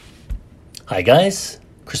Hi guys,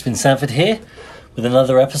 Crispin Sanford here with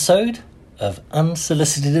another episode of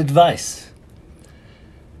Unsolicited Advice.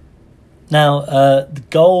 Now, the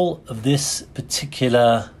goal of this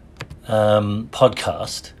particular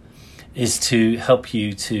podcast is to help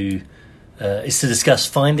you to discuss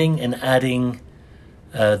finding and adding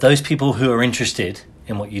those people who are interested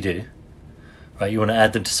in what you do. Right, you want to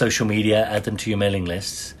add them to social media, add them to your mailing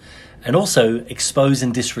lists, and also expose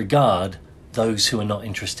and disregard those who are not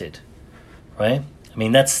interested. Right? I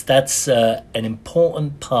mean, that's an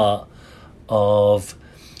important part of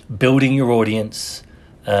building your audience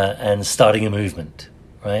and starting a movement,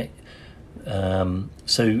 right?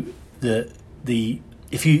 So the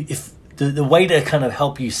way to kind of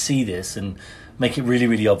help you see this and make it really,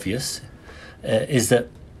 really obvious is that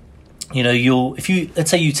let's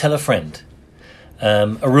say you tell a friend,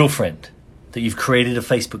 a real friend, that you've created a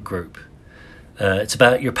Facebook group. It's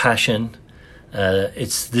about your passion.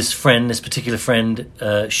 It's this particular friend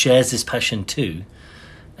shares this passion too,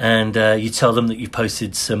 and you tell them that you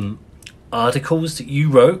posted some articles that you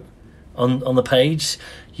wrote on the page.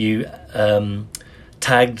 You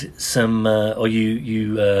tagged some, or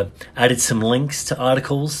you added some links to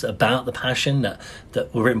articles about the passion that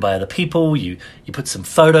were written by other people. You put some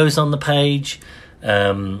photos on the page.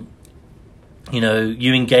 You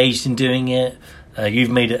engaged in doing it. You've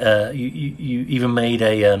made you even made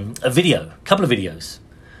a couple of videos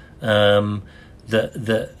that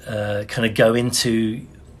kind of go into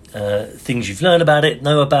things you've learned about it,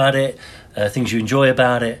 know about it, things you enjoy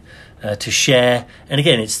about it, to share. And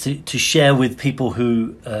again, it's to share with people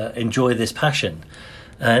who enjoy this passion.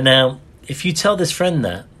 Now, if you tell this friend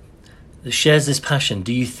that shares this passion,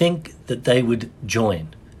 do you think that they would join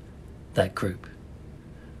that group?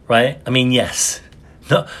 Right? I mean, yes.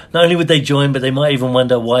 Not only would they join, but they might even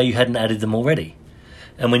wonder why you hadn't added them already.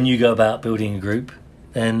 And when you go about building a group,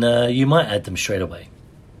 then you might add them straight away.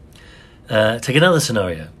 Take another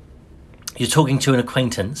scenario. You're talking to an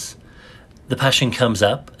acquaintance. The passion comes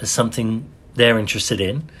up as something they're interested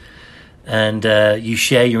in. And you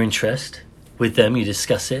share your interest with them. You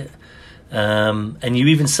discuss it. And you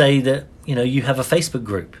even say that, you have a Facebook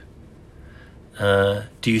group.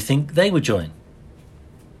 Do you think they would join?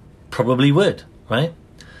 Probably would, right?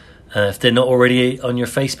 If they're not already on your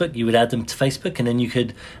Facebook, you would add them to Facebook, and then you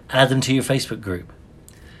could add them to your Facebook group.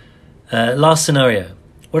 Last scenario.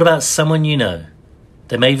 What about someone you know?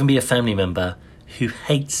 There may even be a family member who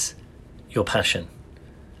hates your passion.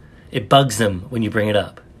 It bugs them when you bring it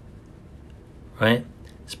up, right?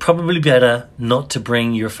 It's probably better not to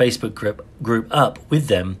bring your Facebook group up with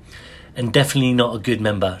them, and definitely not a good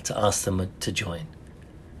member to ask them to join,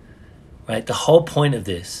 right? The whole point of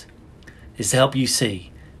this is to help you see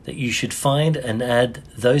that you should find and add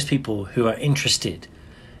those people who are interested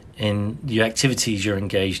in the activities you're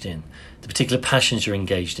engaged in, the particular passions you're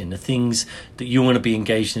engaged in, the things that you want to be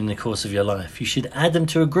engaged in the course of your life. You should add them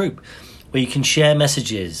to a group where you can share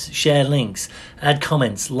messages, share links, add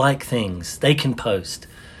comments, like things. They can post.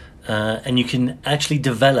 And you can actually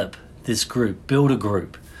develop this group, build a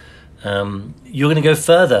group. You're going to go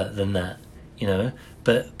further than that,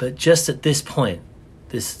 but just at this point,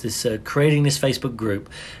 this creating this Facebook group,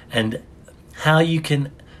 and how you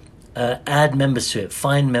can add members to it,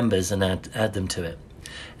 find members and add them to it.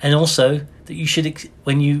 And also that you should,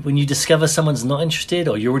 when you discover someone's not interested,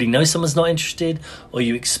 or you already know someone's not interested, or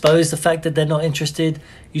you expose the fact that they're not interested,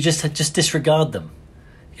 you just disregard them.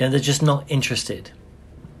 They're just not interested.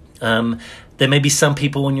 There may be some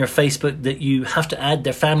people on your Facebook that you have to add,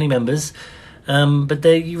 their family members, but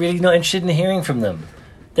you're really not interested in hearing from them.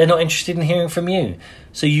 They're not interested in hearing from you.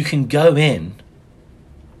 So you can go in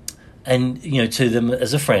and, to them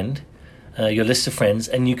as a friend, your list of friends,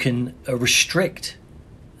 and you can restrict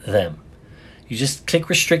them. You just click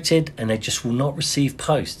restricted, and they just will not receive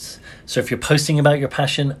posts. So if you're posting about your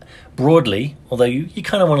passion broadly, although you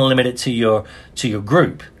kind of want to limit it to your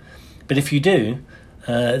group, but if you do,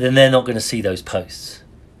 then they're not going to see those posts,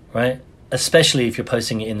 right? Especially if you're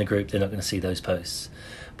posting it in the group, they're not going to see those posts.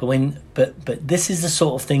 But this is the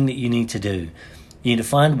sort of thing that you need to do. You need to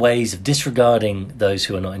find ways of disregarding those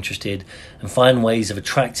who are not interested, and find ways of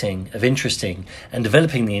attracting, of interesting, and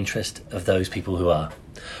developing the interest of those people who are. All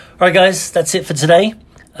right, guys, that's it for today.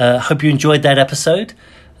 Hope you enjoyed that episode.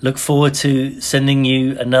 Look forward to sending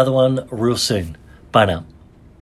you another one real soon. Bye now.